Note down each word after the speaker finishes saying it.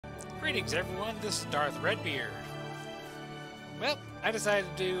Greetings everyone, this is Darth Redbeard. Well, I decided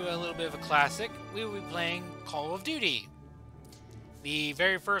to do a little bit of a classic. We will be playing Call of Duty. The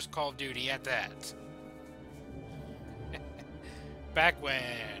very first Call of Duty at that. Back when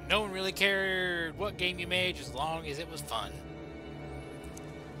no one really cared what game you made as long as it was fun.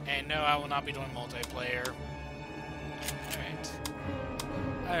 And no, I will not be doing multiplayer.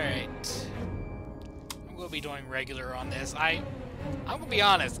 Alright. I'm going to be doing regular on this. I'm going to be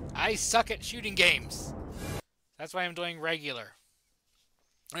honest, I suck at shooting games. That's why I'm doing regular.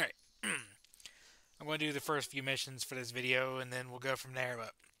 Alright. I'm going to do the first few missions for this video, and then we'll go from there.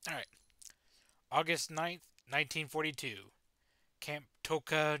 But alright. August 9th, 1942. Camp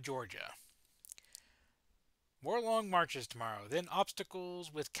Toka, Georgia. More long marches tomorrow, then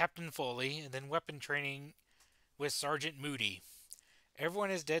obstacles with Captain Foley, and then weapon training with Sergeant Moody. Everyone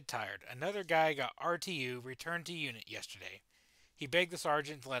is dead tired. Another guy got RTU, returned to unit yesterday. He begged the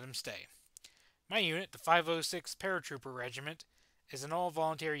sergeant to let him stay. My unit, the 506 Paratrooper Regiment, is an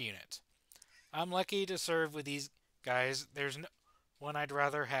all-volunteer unit. I'm lucky to serve with these guys. There's no one I'd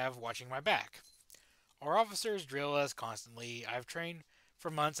rather have watching my back. Our officers drill us constantly. I've trained for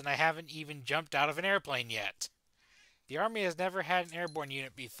months and I haven't even jumped out of an airplane yet. The Army has never had an airborne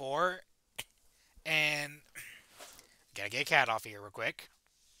unit before. And gotta get a cat off here real quick.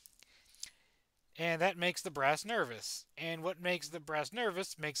 And that makes the brass nervous. And what makes the brass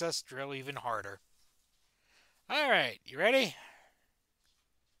nervous makes us drill even harder. Alright, you ready?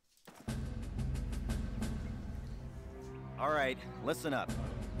 Alright, listen up.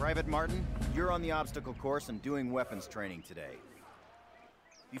 Private Martin, you're on the obstacle course and doing weapons training today.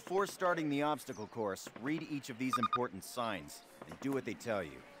 Before starting the obstacle course, read each of these important signs and do what they tell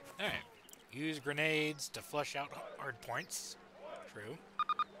you. Alright. Use grenades to flush out hard points. True.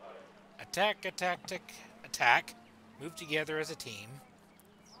 Attack, attack, tick, attack. Move together as a team.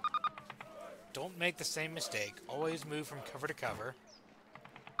 Don't make the same mistake. Always move from cover to cover.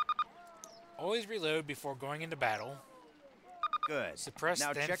 Always reload before going into battle. Good. Suppress,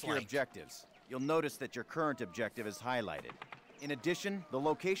 now then check flank. your objectives. You'll notice that your current objective is highlighted. In addition, the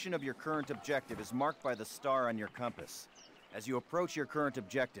location of your current objective is marked by the star on your compass. As you approach your current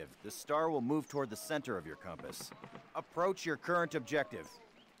objective, the star will move toward the center of your compass. Approach your current objective.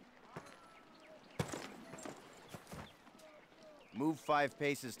 Move 5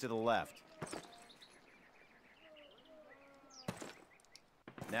 paces to the left.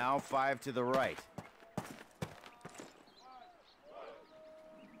 Now 5 to the right.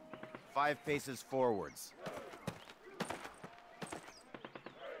 5 paces forwards.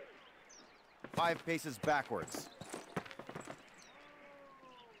 5 paces backwards.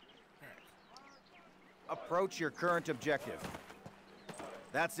 Approach your current objective.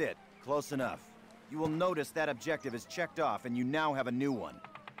 That's it. Close enough. You will notice that objective is checked off and you now have a new one.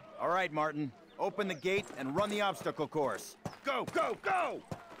 All right, Martin. Open the gate and run the obstacle course. Go, go, go!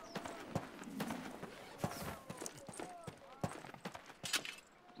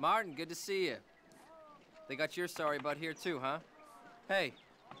 Martin, good to see you. They got your sorry butt here too, huh? Hey,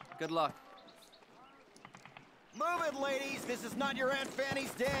 good luck. Move it, ladies! This is not your Aunt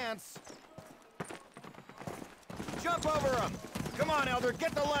Fanny's dance! Jump over them! Come on, Elder,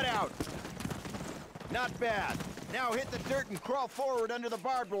 get the lead out! Not bad. Now hit the dirt and crawl forward under the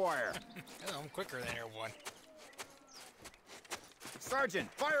barbed wire. Oh, I'm quicker than everyone.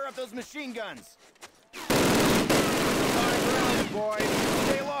 Sergeant, fire up those machine guns! High ground, boys!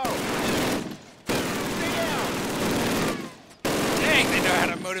 Stay low! Stay down! Dang, they know how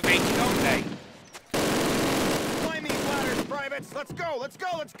to motivate you, don't they? Climb these ladders, privates! Let's go, let's go,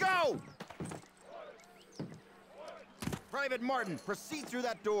 let's go! Private Martin, proceed through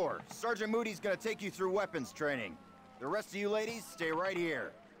that door. Sergeant Moody's gonna take you through weapons training. The rest of you ladies, stay right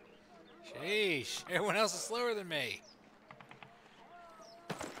here. Sheesh, everyone else is slower than me.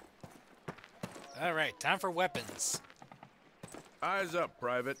 Alright, time for weapons. Eyes up,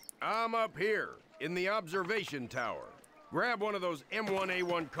 Private. I'm up here, in the observation tower. Grab one of those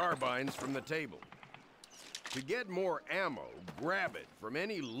M1A1 carbines from the table. To get more ammo, grab it from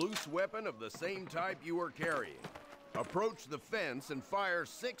any loose weapon of the same type you are carrying. Approach the fence and fire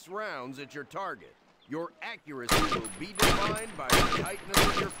 6 rounds at your target. Your accuracy will be defined by the tightness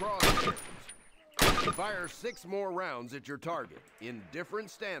of your crosshairs. Fire 6 more rounds at your target, in different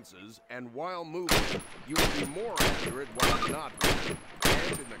stances and while moving. You will be more accurate while not moving,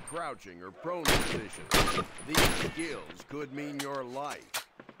 and in the crouching or prone position. These skills could mean your life.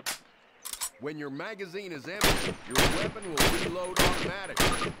 When your magazine is empty, your weapon will reload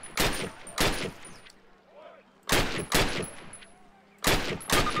automatically.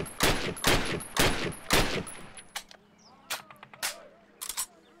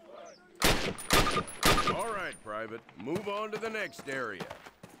 All right, Private. Move on to the next area.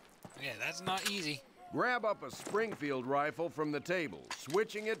 Yeah, that's not easy. Grab up a Springfield rifle from the table,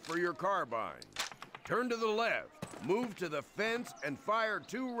 switching it for your carbine. Turn to the left, move to the fence, and fire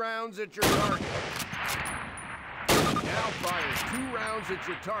 2 rounds at your target. Now fire 2 rounds at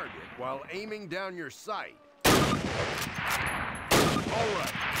your target while aiming down your sight. All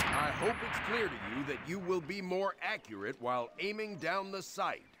right, I hope it's clear to you that you will be more accurate while aiming down the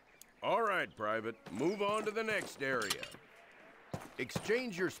sight. All right, Private, move on to the next area.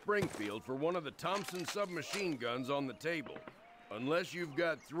 Exchange your Springfield for one of the Thompson submachine guns on the table. Unless you've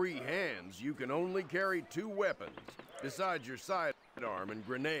got 3 hands, you can only carry 2 weapons, besides your sidearm and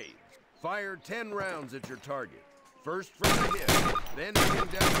grenades. Fire 10 rounds at your target. First from the hip, then aim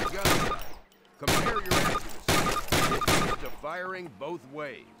down the gun sight. Compare your accuracy. Get used to firing both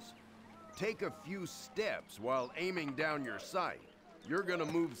ways. Take a few steps while aiming down your sight. You're gonna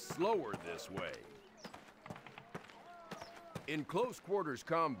move slower this way. In close quarters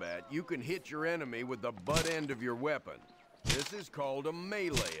combat, you can hit your enemy with the butt end of your weapon. This is called a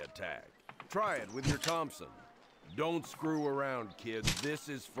melee attack. Try it with your Thompson. Don't screw around, kids. This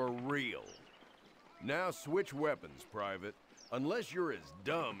is for real. Now switch weapons, Private. Unless you're as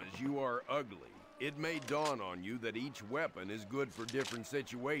dumb as you are ugly, it may dawn on you that each weapon is good for different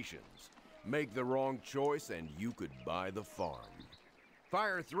situations. Make the wrong choice and you could buy the farm.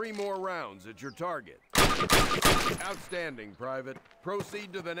 Fire 3 more rounds at your target. Outstanding, Private.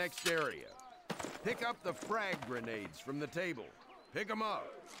 Proceed to the next area. Pick up the frag grenades from the table. Pick them up.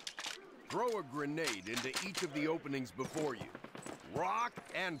 Throw a grenade into each of the openings before you. Rock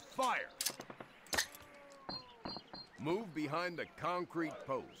and fire. Move behind the concrete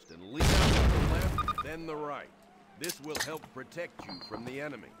post and lead out to the left, then the right. This will help protect you from the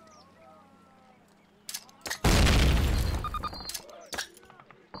enemy.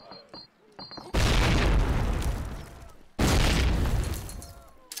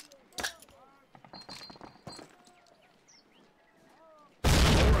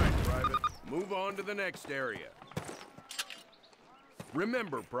 Move on to the next area.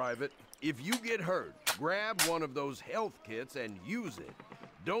 Remember, Private, if you get hurt, grab one of those health kits and use it.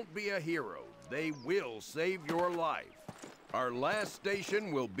 Don't be a hero. They will save your life. Our last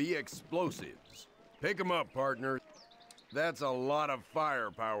station will be explosives. Pick them up, partner. That's a lot of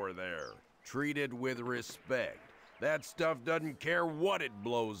firepower there. Treat it with respect. That stuff doesn't care what it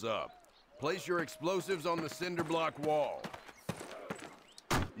blows up. Place your explosives on the cinder block wall.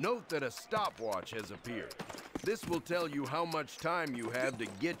 Note that a stopwatch has appeared. This will tell you how much time you have to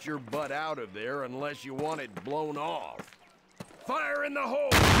get your butt out of there unless you want it blown off. Fire in the hole!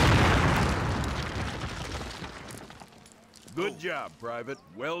 Good job, Private.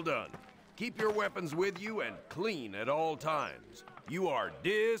 Well done. Keep your weapons with you and clean at all times. You are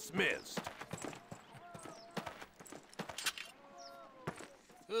dismissed.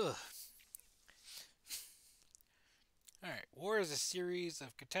 Ugh. Alright, war is a series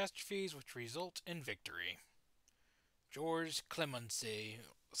of catastrophes which result in victory. George Clemency.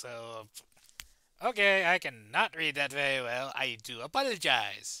 So, okay, I cannot read that very well. I do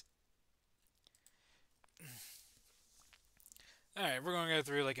apologize. Alright, we're going to go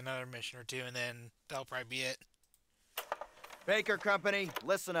through like another mission or two and then that'll probably be it. Baker Company,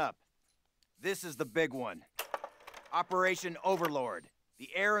 listen up. This is the big one. Operation Overlord, the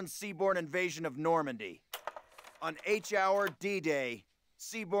air and seaborne invasion of Normandy. On H-Hour D-Day,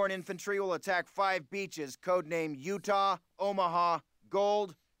 seaborne infantry will attack 5 beaches codenamed Utah, Omaha,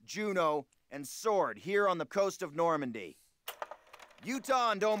 Gold, Juno, and Sword here on the coast of Normandy.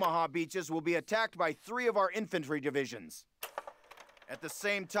 Utah and Omaha beaches will be attacked by 3 of our infantry divisions. At the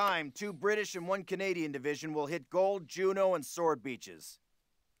same time, 2 British and 1 Canadian division will hit Gold, Juno, and Sword beaches.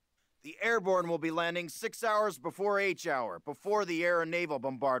 The airborne will be landing 6 hours before H-Hour, before the air and naval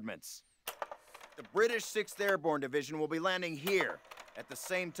bombardments. The British 6th Airborne Division will be landing here. At the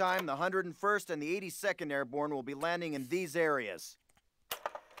same time, the 101st and the 82nd Airborne will be landing in these areas.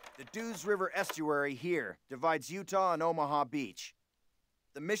 The Dews River Estuary here divides Utah and Omaha Beach.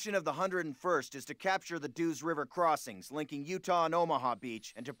 The mission of the 101st is to capture the Dews River crossings linking Utah and Omaha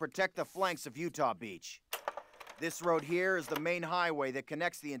Beach and to protect the flanks of Utah Beach. This road here is the main highway that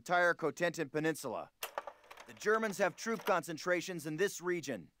connects the entire Cotentin Peninsula. The Germans have troop concentrations in this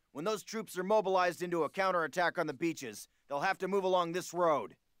region. When those troops are mobilized into a counterattack on the beaches, they'll have to move along this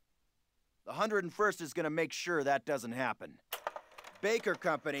road. The 101st is going to make sure that doesn't happen. Baker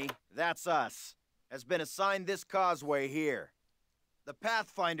Company, that's us, has been assigned this causeway here. The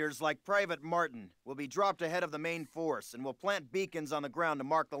Pathfinders, like Private Martin, will be dropped ahead of the main force and will plant beacons on the ground to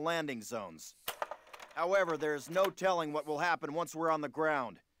mark the landing zones. However, there is no telling what will happen once we're on the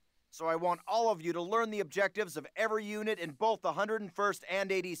ground. So I want all of you to learn the objectives of every unit in both the 101st and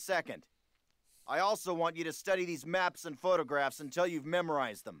 82nd. I also want you to study these maps and photographs until you've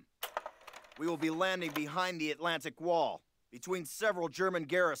memorized them. We will be landing behind the Atlantic Wall, between several German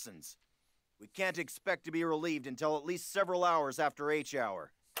garrisons. We can't expect to be relieved until at least several hours after H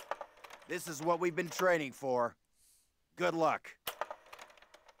hour. This is what we've been training for. Good luck.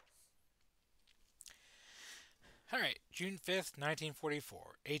 Alright, June 5th, 1944,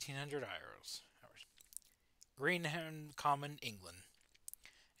 1800 hours. Greenham Common, England.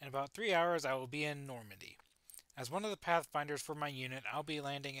 In about 3 hours, I will be in Normandy. As one of the Pathfinders for my unit, I'll be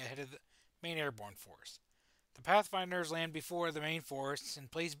landing ahead of the main airborne force. The Pathfinders land before the main force and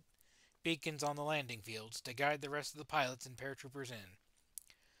place beacons on the landing fields to guide the rest of the pilots and paratroopers in.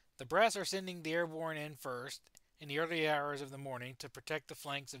 The brass are sending the airborne in first, in the early hours of the morning, to protect the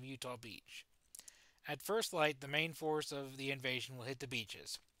flanks of Utah Beach. At first light, the main force of the invasion will hit the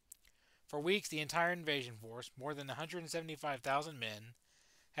beaches. For weeks, the entire invasion force, more than 175,000 men,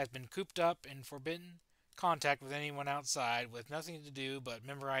 has been cooped up and forbidden contact with anyone outside, with nothing to do but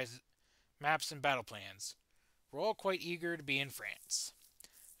memorize maps and battle plans. We're all quite eager to be in France.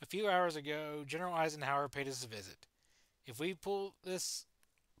 A few hours ago, General Eisenhower paid us a visit. If we pull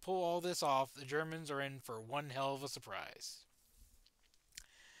all this off, the Germans are in for one hell of a surprise.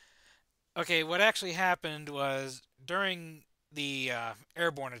 Okay, what actually happened was, during the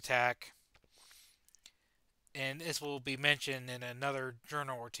airborne attack, and this will be mentioned in another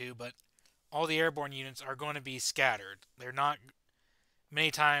journal or two, but all the airborne units are going to be scattered. They're not,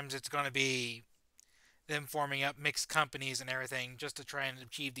 many times it's going to be them forming up mixed companies and everything just to try and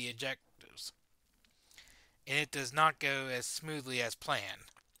achieve the objectives. And it does not go as smoothly as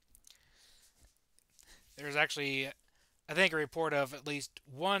planned. There's actually, I think, a report of at least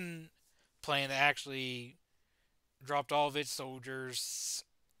one plane that actually dropped all of its soldiers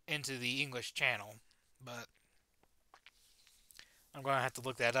into the English Channel, but I'm going to have to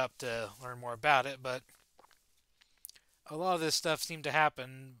look that up to learn more about it. But a lot of this stuff seemed to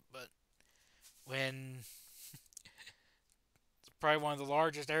happen, but when it's probably one of the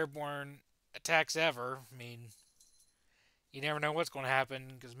largest airborne attacks ever, I mean, you never know what's going to happen,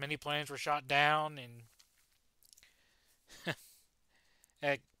 because many planes were shot down, and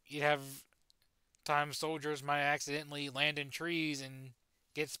heck, you'd have times soldiers might accidentally land in trees and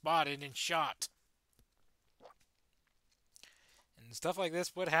get spotted and shot. And stuff like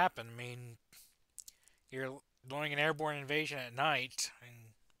this would happen. I mean, you're doing an airborne invasion at night, and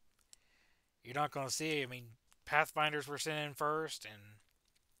you're not going to see, I mean, Pathfinders were sent in first, and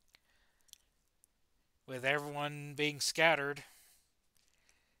with everyone being scattered,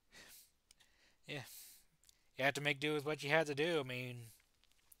 yeah, you have to make do with what you had to do. I mean,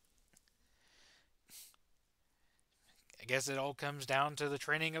 I guess it all comes down to the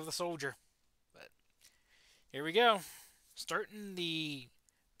training of the soldier. But here we go. Starting the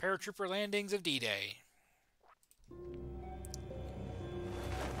paratrooper landings of D-Day.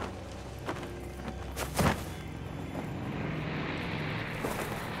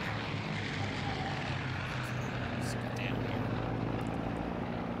 Let's get down here.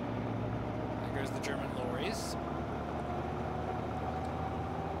 There goes the German lorries.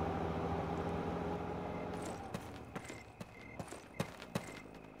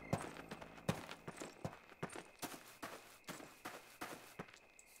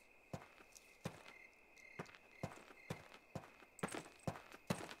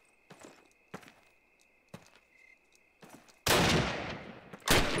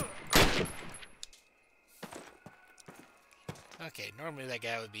 Okay, normally that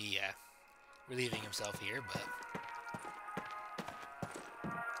guy would be relieving himself here, but...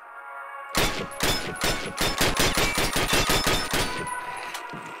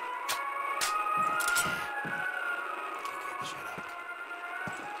 Shut up.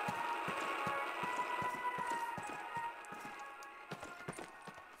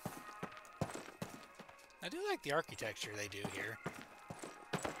 I do like the architecture they do here.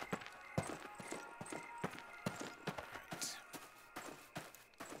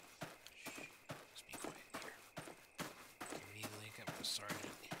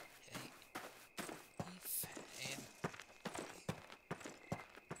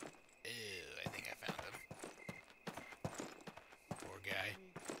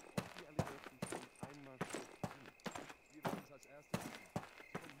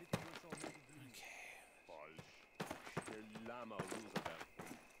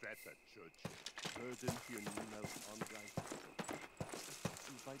 Sind wir niemals angreifen.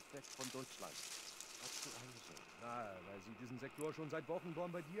 Zu weit weg von Deutschland. Dazu einsehen. Na, weil sie diesen Sektor schon seit Wochen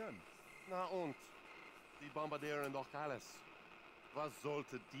bombardieren. Na und? Die bombardieren doch alles. Was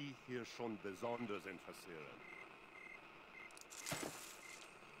sollte die hier schon besonders interessieren?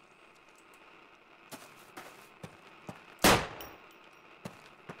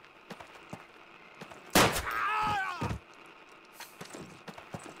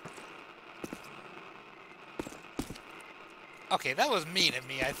 Okay, that was mean of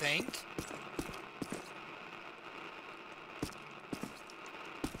me, I think.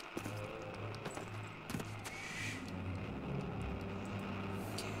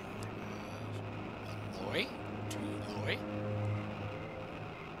 Okay, Loy.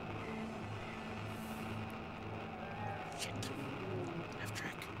 Shit. Half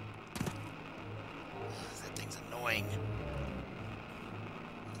track. That thing's annoying.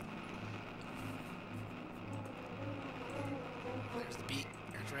 There's the beak.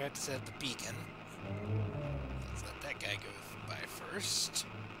 There's where I have to set up the beacon. Let's let that guy go by first.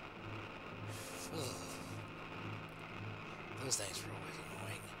 Ugh. Those things are always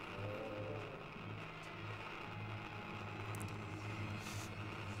annoying.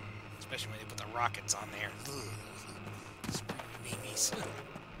 Especially when they put the rockets on there. Ugh. Spring memes.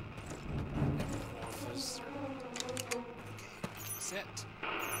 Amorphous. Okay, set.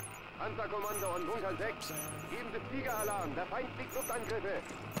 Panzerkommando und Bunker 6. Geben Sie Fliegeralarm. Der Feind fliegt Luftangriffe.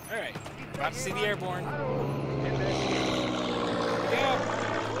 Alright. About to see the airborne. Yeah.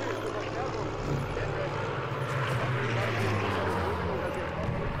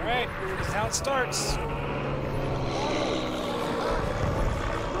 Alright, this is how it starts.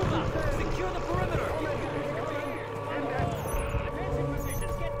 Secure the perimeter! Defensive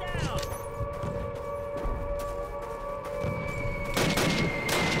positions, get down!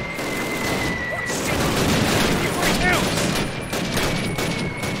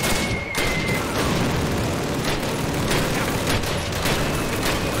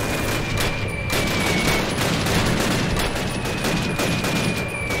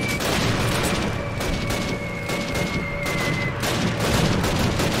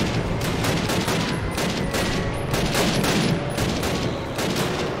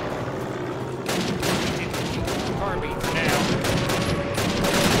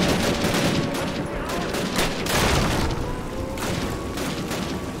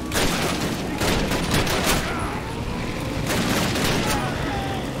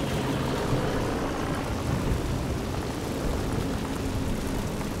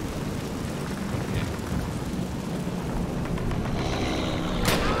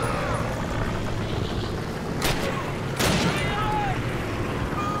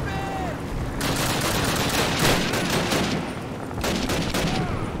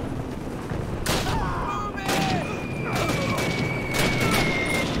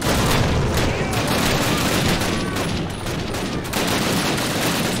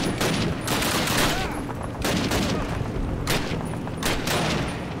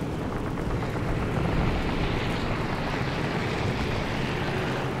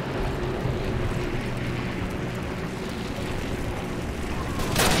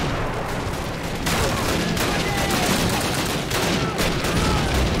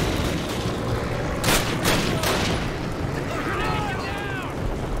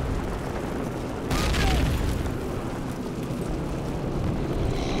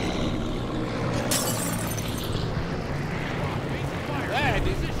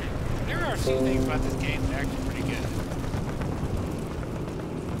 few things about this game that are actually pretty good.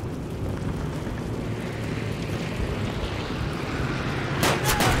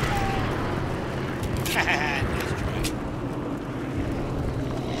 Nice try.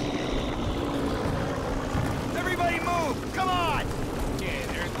 Everybody move! Come on! Okay,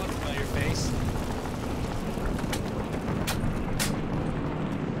 there's one familiar face.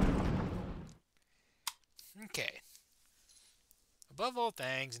 Okay. Above all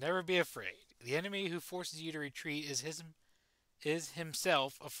things, never be afraid. The enemy who forces you to retreat is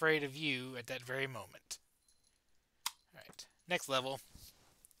himself afraid of you at that very moment. Alright, next level.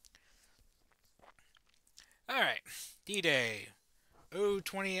 Alright, D-Day.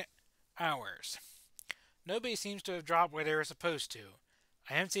 20 hours. Nobody seems to have dropped where they were supposed to.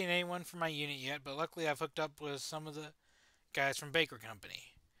 I haven't seen anyone from my unit yet, but luckily I've hooked up with some of the guys from Baker Company.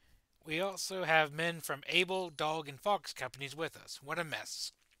 We also have men from Able, Dog, and Fox companies with us. What a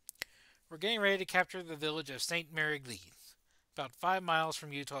mess. We're getting ready to capture the village of St. Mary Glees, about 5 miles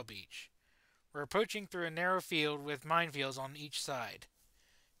from Utah Beach. We're approaching through a narrow field with minefields on each side.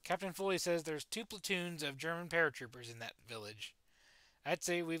 Captain Foley says there's 2 platoons of German paratroopers in that village. I'd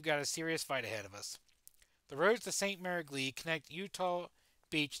say we've got a serious fight ahead of us. The roads to St. Mary Glees connect Utah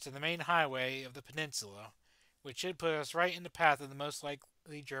Beach to the main highway of the peninsula, which should put us right in the path of the most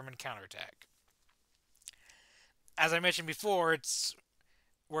likely German counterattack. as I mentioned before, it's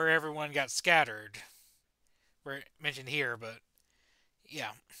where everyone got scattered. Where mentioned here, but yeah,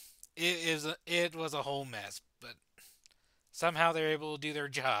 it was a whole mess. But somehow they're able to do their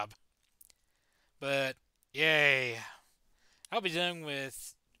job. But yay, I'll be dealing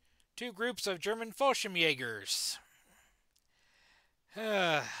with 2 groups of German Fallschirmjägers.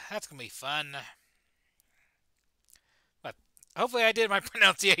 That's gonna be fun. But hopefully I did my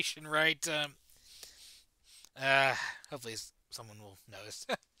pronunciation right. Hopefully someone will notice.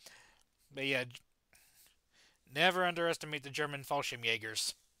 But yeah, never underestimate the German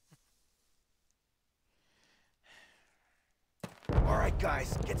Fallschirmjägers. Alright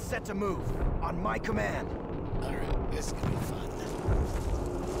guys, get set to move. On my command. Alright, this is gonna be fun.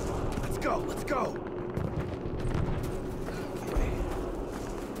 Let's go, let's go!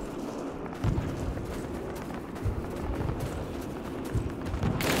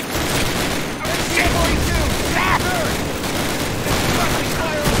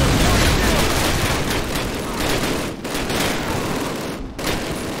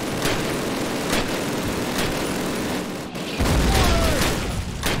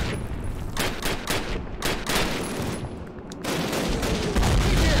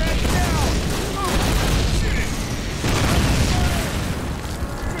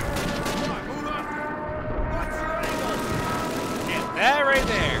 That right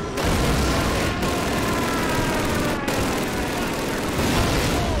there.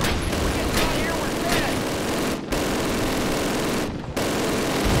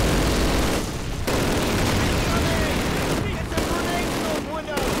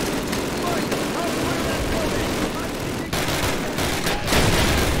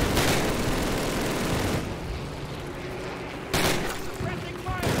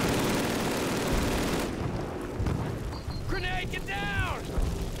 Grenade, get down!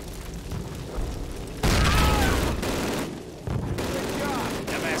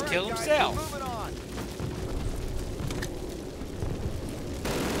 Dumbass killed himself.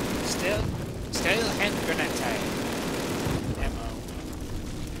 Still hand grenade tag. Ammo.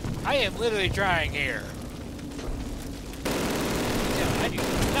 I am literally trying here. Yeah, I do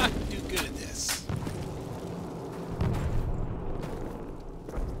not do good at this.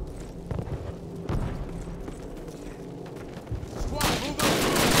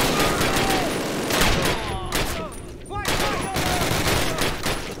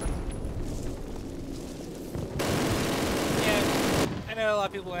 I know a lot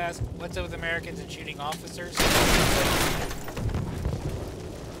of people ask, what's up with Americans and shooting officers?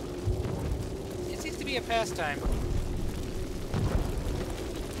 It seems to be a pastime.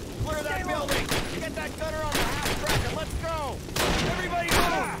 Clear that building! Get that gunner on the half track and let's go! Everybody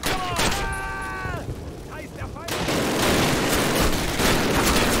move! Come on!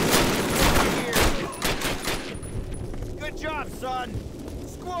 Good job, son!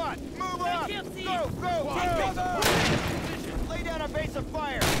 Squad, move up! Go, go, go! Lay down a base of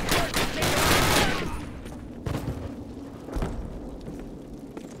fire!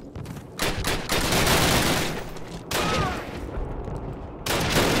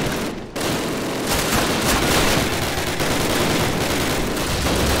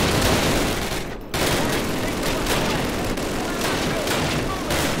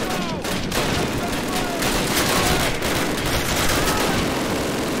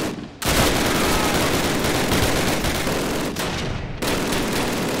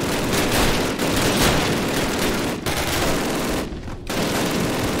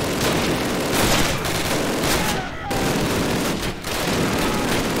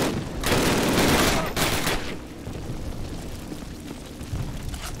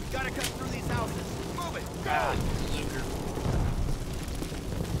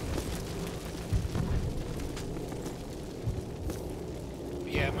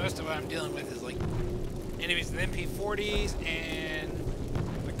 Most of what I'm dealing with is like enemies with MP40s and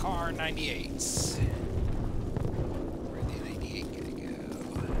the car 98s. Where'd the 98 gonna go?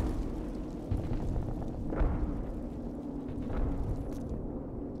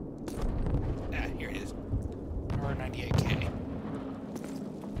 Ah, here it is. Car 98K.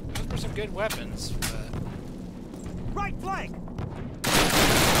 Those were some good weapons, but Right flank!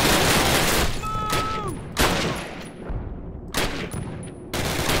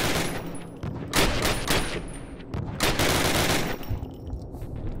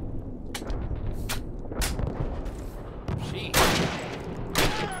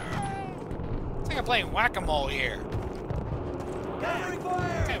 playing whack-a-mole here. Covering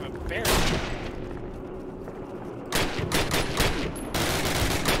fire! Kind of embarrassing.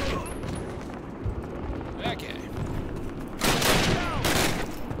 Okay.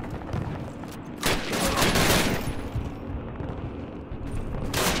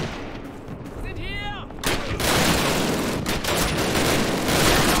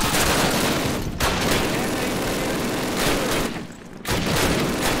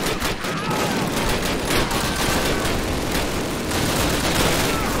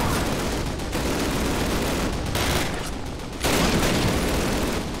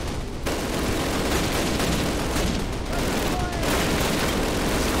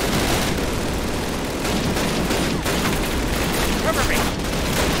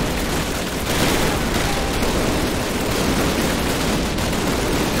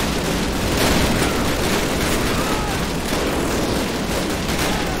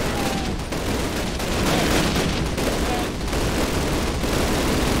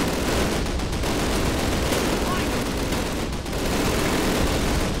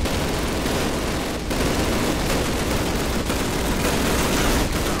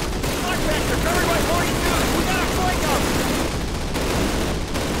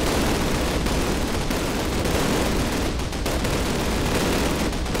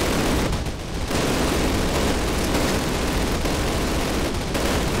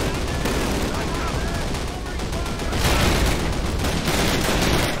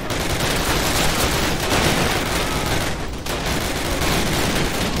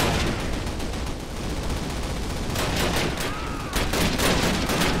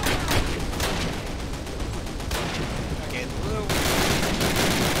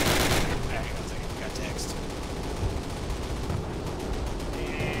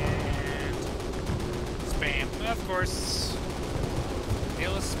 course,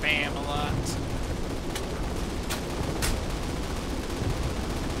 it'll spam a lot.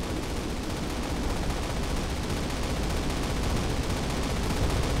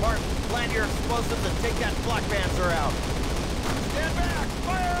 Martin, plant your explosives and take that flak panzer out. Stand back!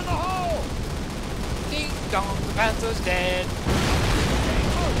 Fire in the hole! Ding dong, the panther's dead.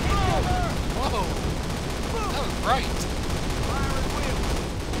 Whoa! That was bright. Fire and wheel.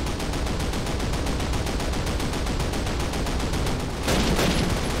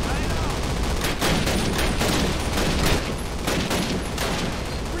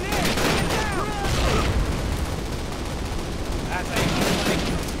 That's how you play.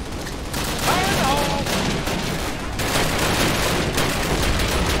 Fire in the hole!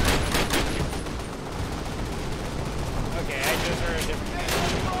 Okay, I just heard a different thing.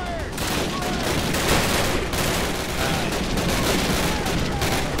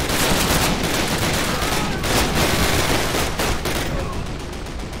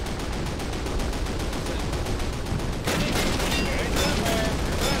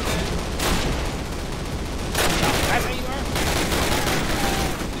 That's how you are?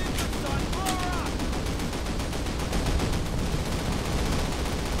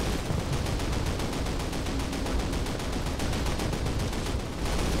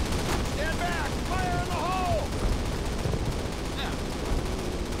 Stand back! Fire in the hole!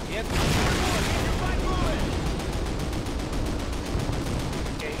 Yep. Keep your butt moving!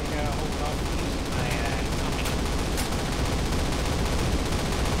 Okay, you gotta hold off my tummy.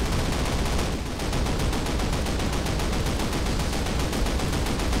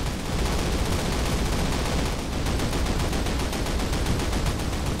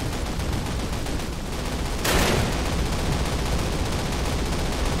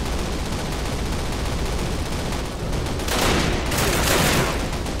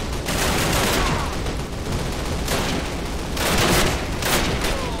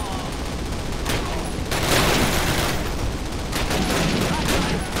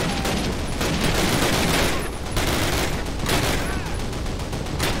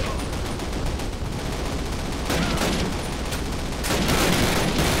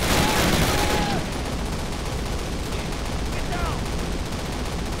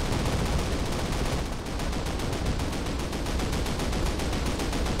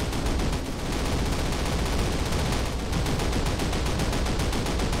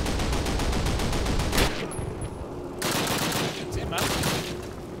 It's him up.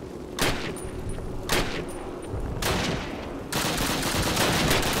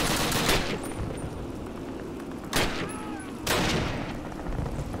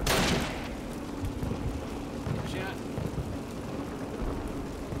 Shot.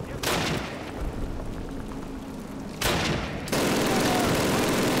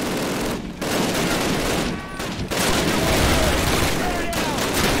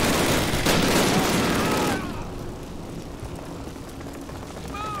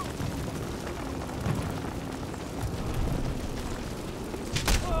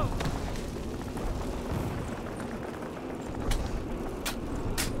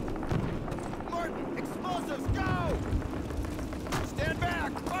 Martin, explosives, go! Stand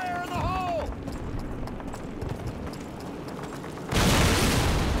back! Fire in the hole!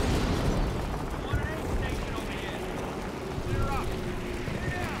 One at aid station over here. Clear up. Clear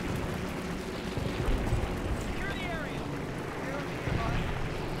down. Secure the area.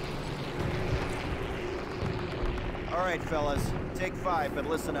 All right, fellas. Take 5, but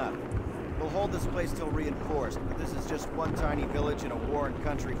listen up. We'll hold this place till reinforced, but this is just one tiny village in a warren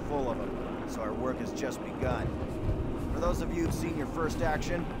country full of them, so our work has just begun. For those of you who've seen your first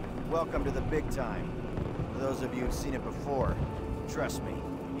action, welcome to the big time. For those of you who've seen it before, trust me,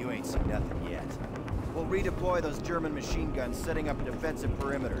 you ain't seen nothing yet. We'll redeploy those German machine guns, setting up a defensive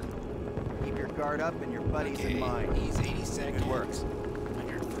perimeter. Keep your guard up and your buddies in mind. He's 80 seconds. Good work.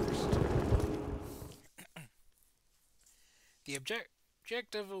 101st. The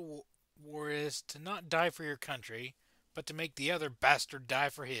objective of war is to not die for your country, but to make the other bastard die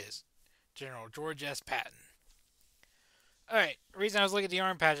for his. General George S. Patton. Alright, the reason I was looking at the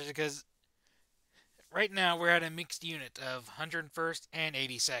arm patches is because right now we're at a mixed unit of 101st and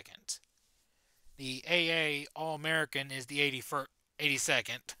 82nd. The AA All-American is the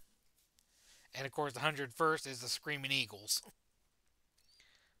 82nd. And of course the 101st is the Screaming Eagles.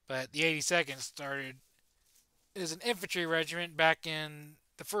 But the 82nd started as an infantry regiment back in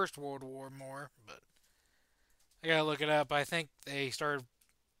the First World War more, but I gotta look it up. I think they started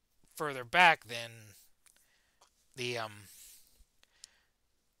further back than the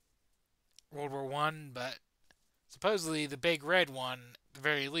World War One, but supposedly the Big Red one, at the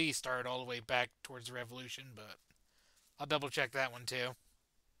very least, started all the way back towards the Revolution, but I'll double check that one too.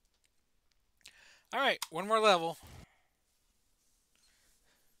 Alright, one more level.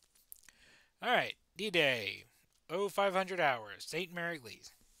 Alright, D-Day. 0500 hours. St. Mary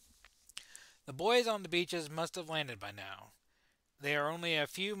Lee's. The boys on the beaches must have landed by now. They are only a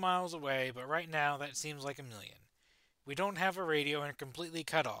few miles away, but right now that seems like a million. We don't have a radio and are completely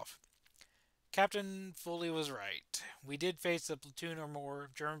cut off. Captain Foley was right. We did face a platoon or more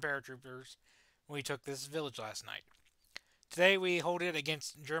of German paratroopers when we took this village last night. Today we hold it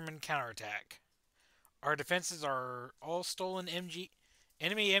against German counterattack. Our defenses are all stolen enemy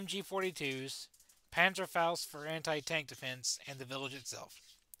MG-42s, Panzerfaust for anti-tank defense, and the village itself.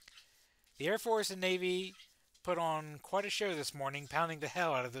 The Air Force and Navy put on quite a show this morning, pounding the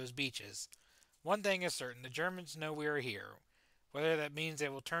hell out of those beaches. One thing is certain, the Germans know we are here. Whether that means they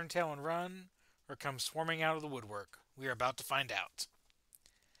will turn tail and run, or come swarming out of the woodwork, we are about to find out.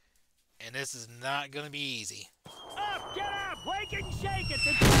 And this is not going to be easy. Up! Get up! Wake and shake it!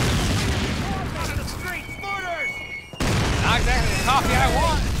 The out of the streets! Mortars! Not exactly the coffee I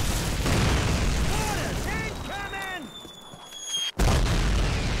want! Mortars! Incoming!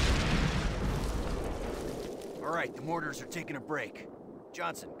 Alright, the mortars are taking a break.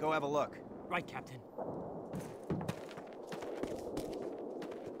 Johnson, go have a look. Right, Captain.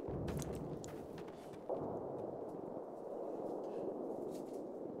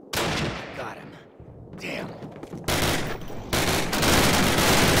 Got him. Damn.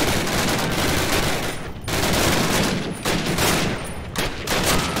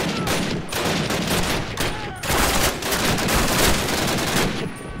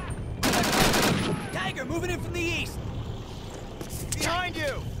 Tiger, moving in from the east. Behind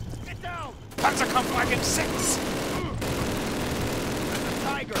you! Get down! Panzerkampfwagen 6!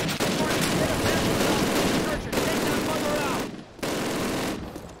 Tiger! Take that mother out!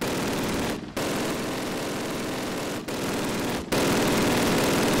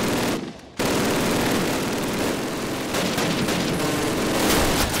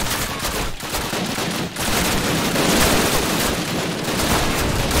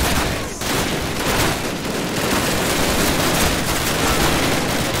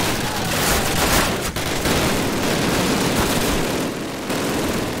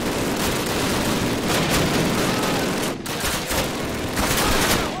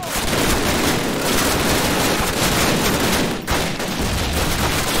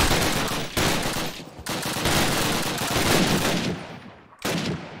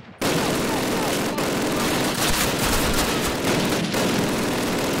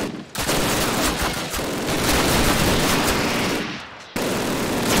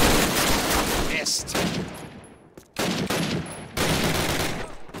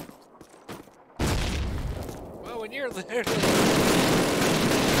 You're literally...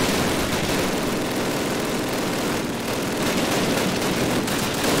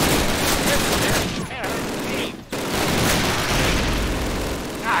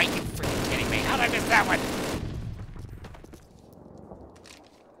 Ah, you freaking kidding me? How'd I miss that one?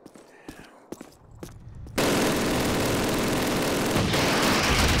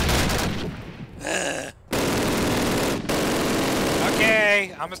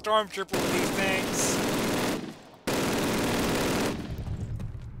 Okay, I'm a stormtrooper with these things.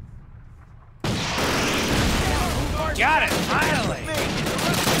 Got it, finally!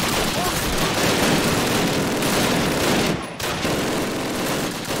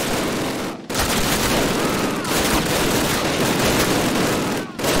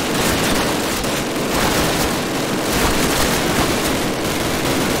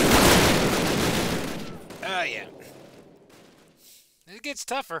 Oh, yeah. It gets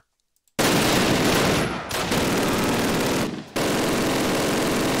tougher.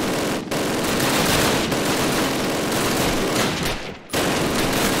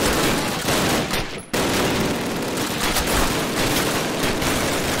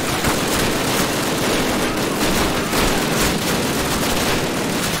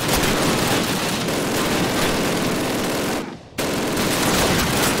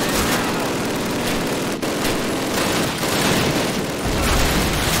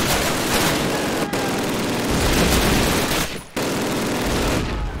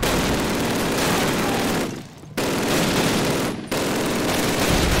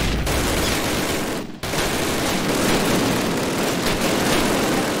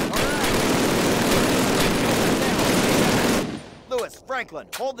 Franklin,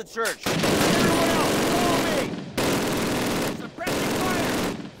 hold the church. Everyone else, follow me! Suppressing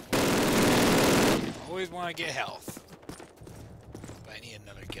fire! Always want to get health. But I need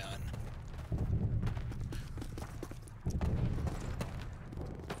another gun.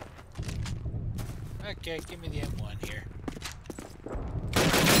 Okay, give me the M1 here.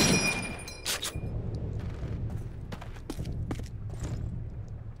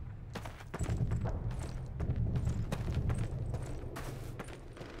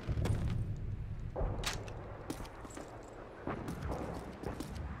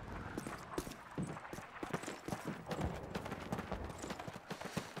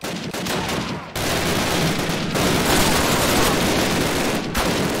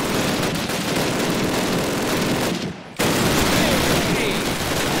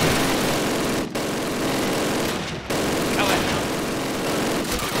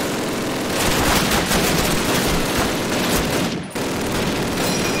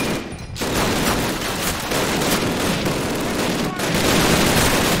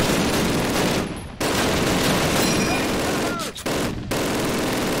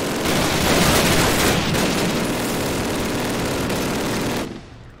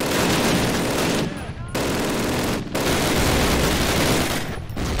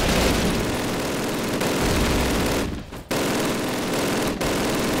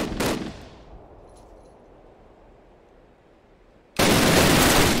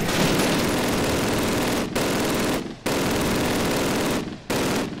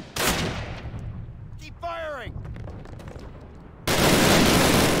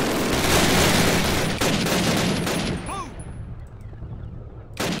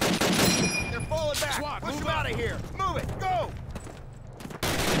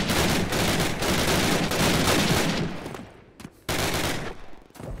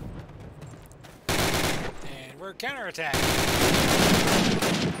 for counterattack.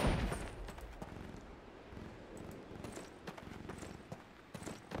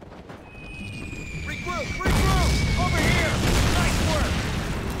 Regroup! Regroup! Over here! Nice work!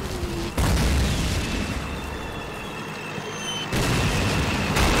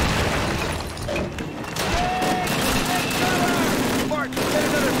 Martin, get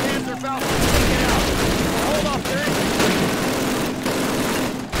another Panzer Falcon and take it out. Hold off their infantry.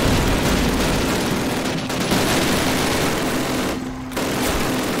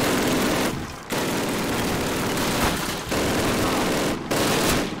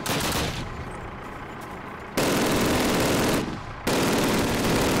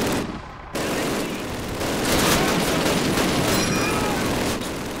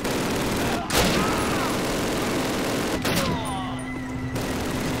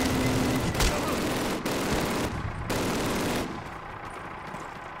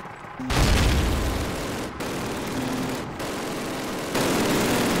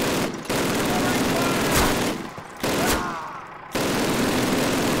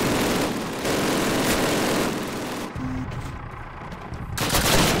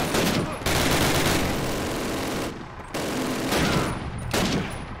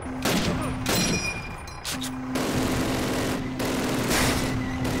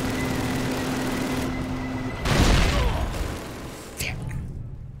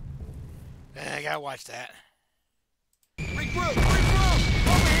 I gotta watch that. Regroup! Regroup!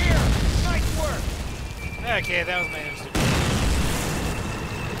 Over here! Nice work! Okay, that was my instinct.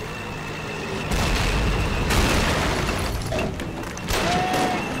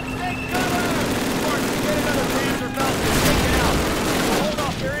 Take cover! Martin, get another Panzer Falcon and take it out. Hold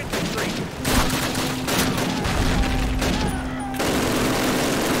off their infantry.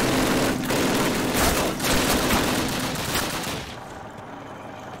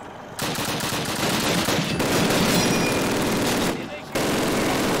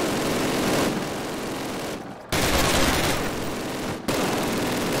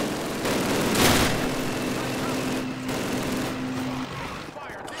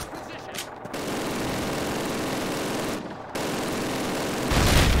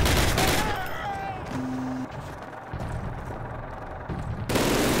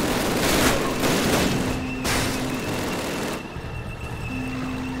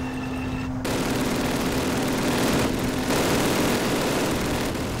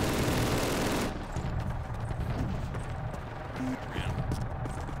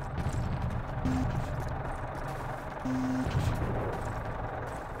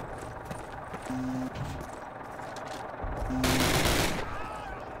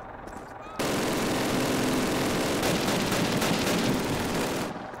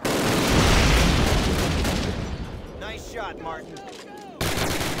 Nice shot, Martin.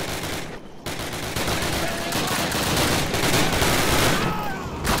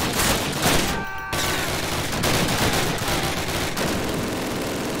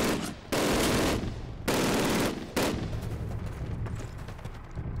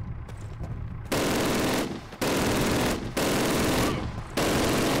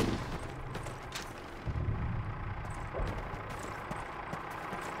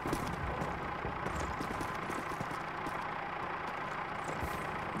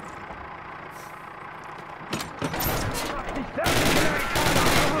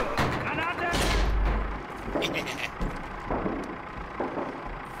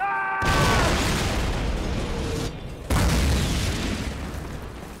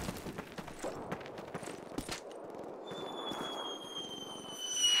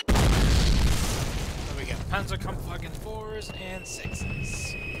 Panzerkampfwagen 4s and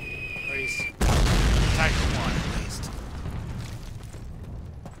 6s. Or he's Type 1 at least.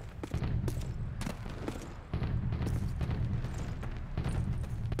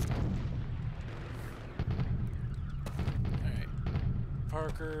 Alright.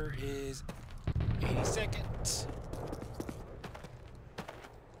 Parker is 82nd.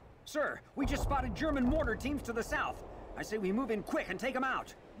 Sir, we just spotted German mortar teams to the south. I say we move in quick and take them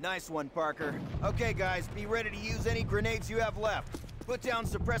out. Nice one, Parker. Okay, guys, be ready to use any grenades you have left. Put down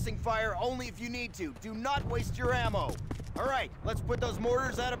suppressing fire only if you need to. Do not waste your ammo. All right, let's put those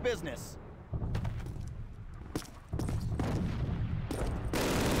mortars out of business.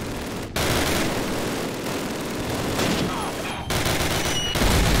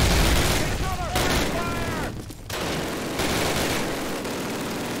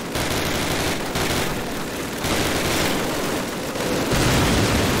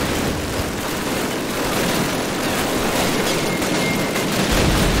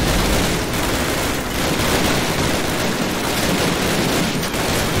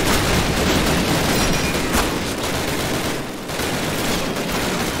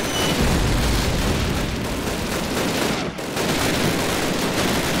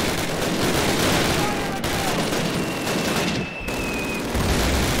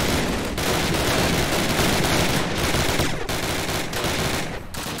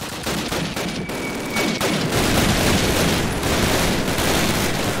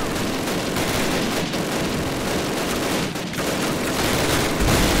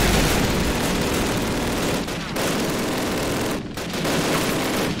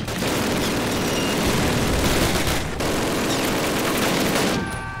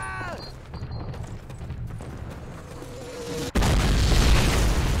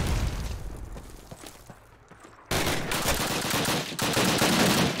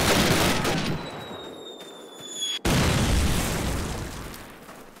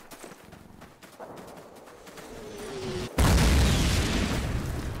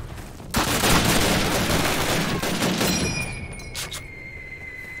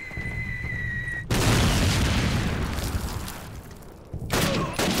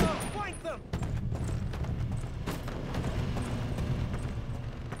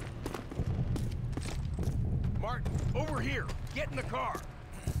 over here! Get in the car!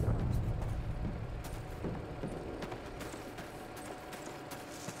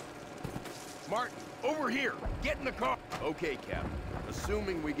 Martin, over here! Get in the car! Okay, Captain.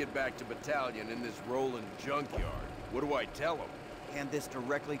 Assuming we get back to battalion in this rolling junkyard, what do I tell them? Hand this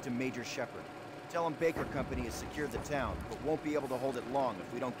directly to Major Shepard. Tell him Baker Company has secured the town, but won't be able to hold it long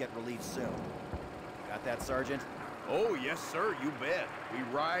if we don't get relieved soon. Got that, Sergeant? Oh, yes, sir, you bet. We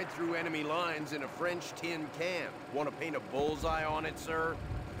ride through enemy lines in a French tin can. Want to paint a bullseye on it, sir?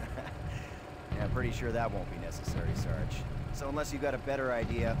 Yeah, pretty sure that won't be necessary, Sarge. So unless you've got a better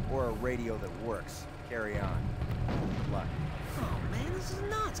idea, or a radio that works, carry on. Good luck. Oh man, this is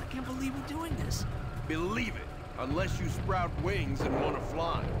nuts. I can't believe we're doing this. Believe it. Unless you sprout wings and want to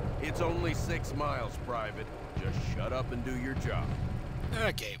fly. It's only 6 miles, Private. Just shut up and do your job.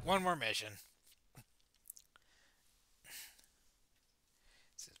 Okay, one more mission.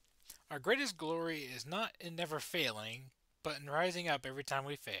 Our greatest glory is not in never failing, but in rising up every time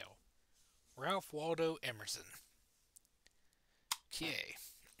we fail. Ralph Waldo Emerson. Okay.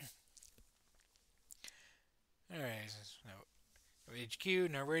 Alright, no HQ,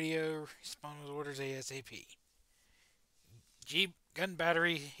 no radio, respond with orders ASAP. Jeep gun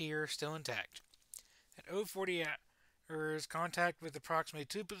battery here, still intact. At 040 hours, contact with approximately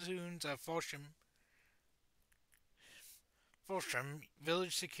 2 platoons of Folsham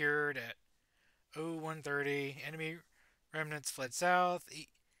village secured at 0130. Enemy remnants fled south,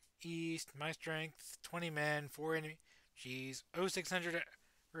 east. My strength, 20 men, 4 enemy. 0600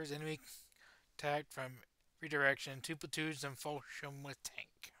 hours, enemy attacked from redirection. 2 platoons of Folsham with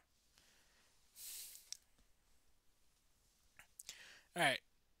tank. Alright,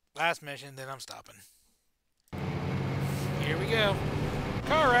 last mission, then I'm stopping. Here we go.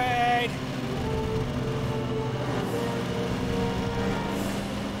 Car ride!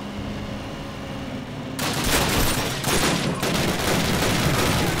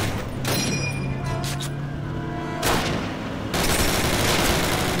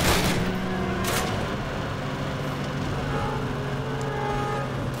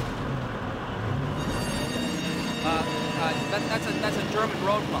 That's a German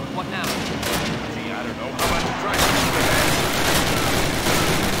roadblock. What now? Gee, I don't know. How about you try something with that?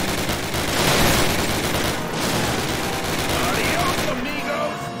 Adios,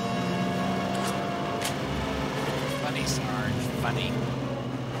 amigos! Funny, Sarge. Funny.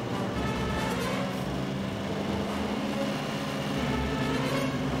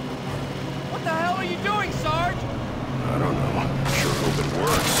 What the hell are you doing, Sarge? I don't know. Sure hope it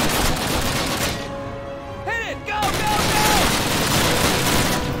works. Hit it! Go, go, go!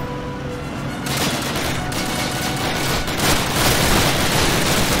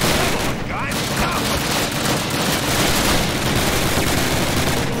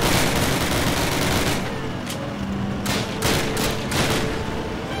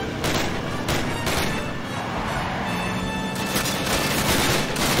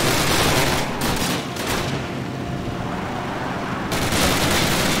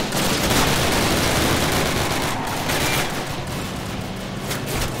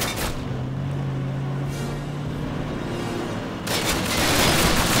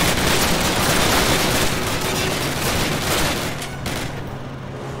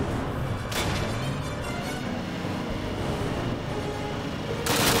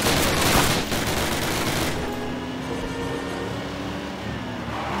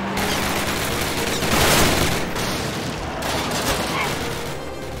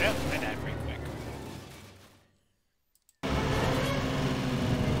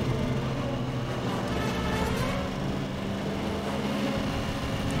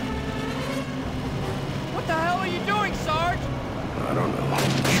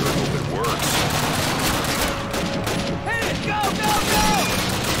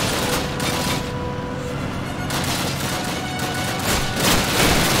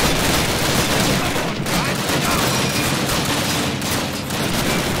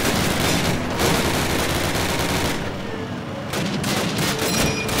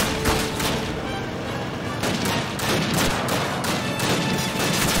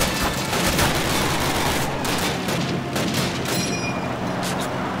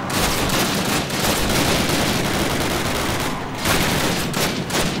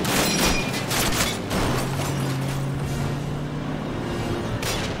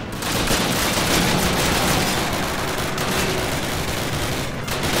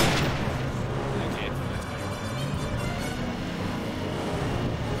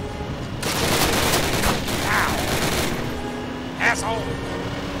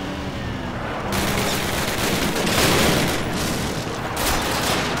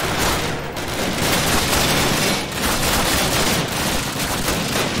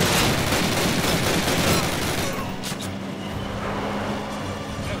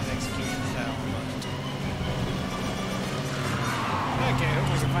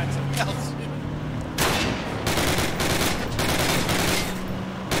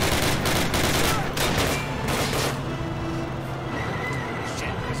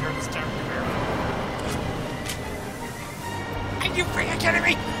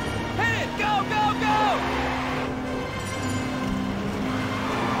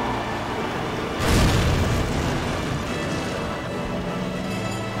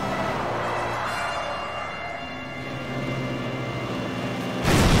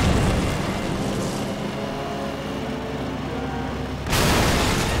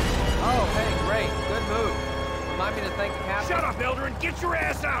 Get your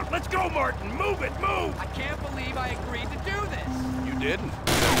ass out! Let's go, Martin! Move it! Move! I can't believe I agreed to do this! You didn't.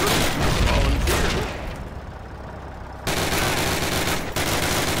 Volunteered.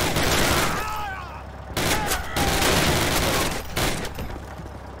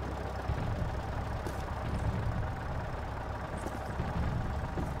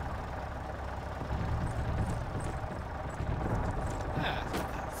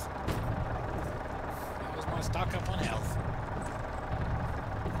 That was my stock up on health.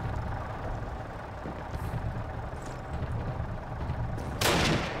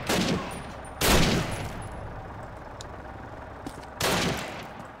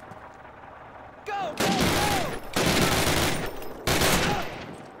 Go! Go! Go!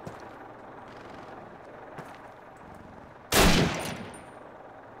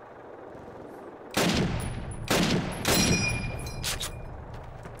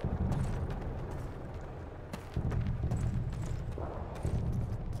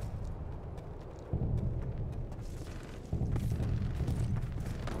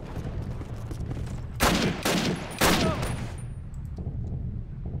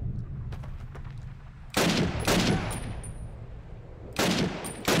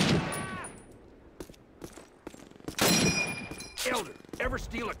 Elder, ever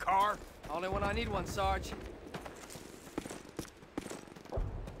steal a car? Only when I need one, Sarge.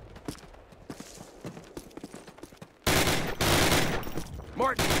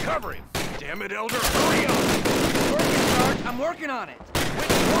 Martin, cover him! Damn it, Elder, hurry up! Working, Sarge. I'm working on it.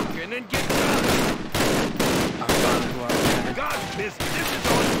 Quit working and get done! God's business, this is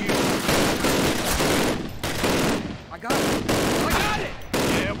on you! I got it. I got it!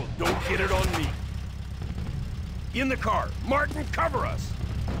 Yeah, well, don't get it on me. In the car. Martin, cover us!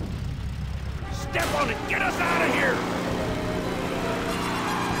 Step on it! Get us out of here!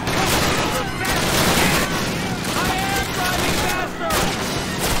 I am driving faster!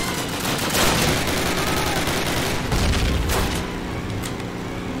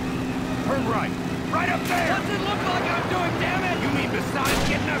 Turn right. Right up there! What's it look like I'm doing, damn it? You mean besides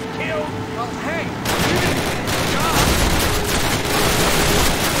getting us killed? Well, hey, you didn't finish the job.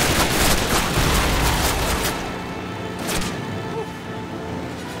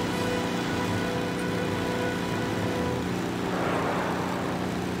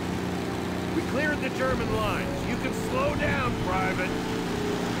 We cleared the German lines. You can slow down, Private.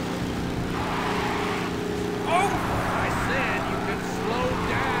 Oh! I said you can slow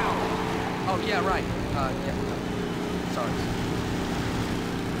down. Oh, yeah, right. Yeah. Sorry.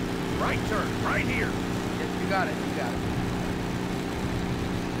 Right turn, right here. Yeah, you got it, you got it.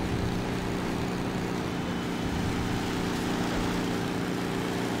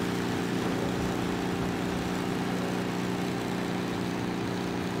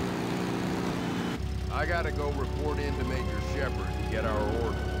 I gotta go report in to Major Shepard and get our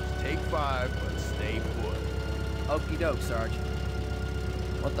orders. Take 5, but stay put. Okie doke, Sarge.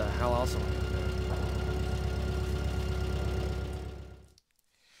 What the hell else am I gonna do?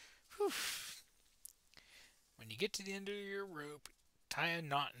 Whew. When you get to the end of your rope, tie a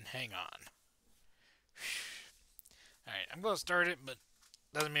knot and hang on. Alright, I'm going to start it, but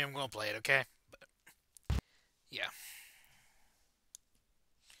doesn't mean I'm going to play it, okay? But, yeah.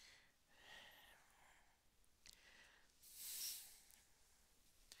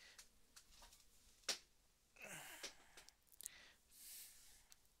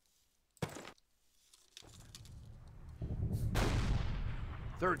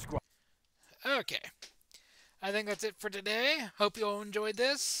 Third squad. Okay. I think that's it for today. Hope you all enjoyed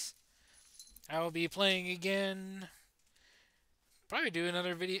this. I will be playing again. Probably do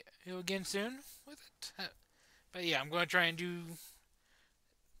another video again soon with it. But yeah, I'm going to try and do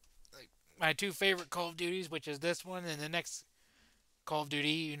like my 2 favorite Call of Duties, which is this one and the next Call of Duty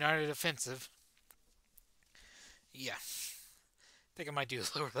United Offensive. Yeah. I think I might do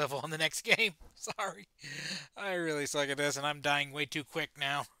a lower level on the next game. Sorry. I really suck at this, and I'm dying way too quick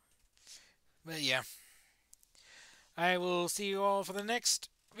now. But yeah. I will see you all for the next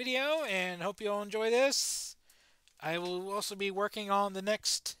video, and hope you all enjoy this. I will also be working on the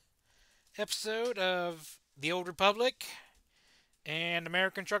next episode of The Old Republic and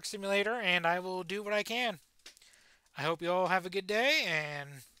American Truck Simulator, and I will do what I can. I hope you all have a good day, and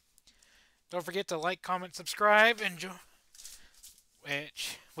don't forget to like, comment, subscribe, and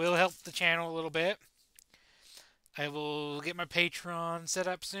which will help the channel a little bit. I will get my Patreon set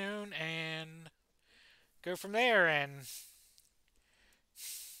up soon and go from there. And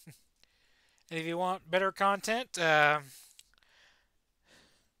if you want better content,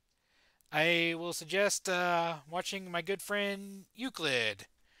 I will suggest watching my good friend Euclid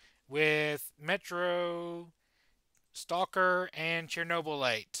with Metro Stalker and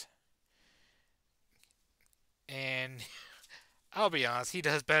Chernobylite. And I'll be honest, he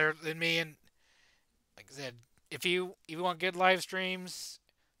does better than me. And like I said, if you want good live streams,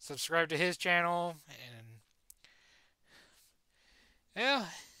 subscribe to his channel, and yeah,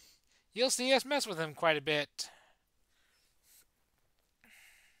 you'll see us mess with him quite a bit.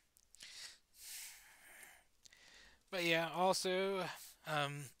 But yeah, also,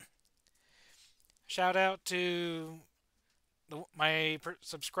 shout out to my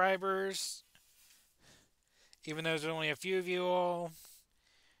subscribers. Even though there's only a few of you all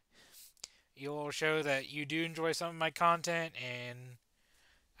show that you do enjoy some of my content, and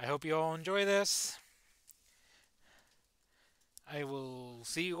I hope you all enjoy this. I will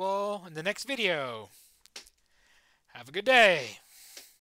see you all in the next video. Have a good day.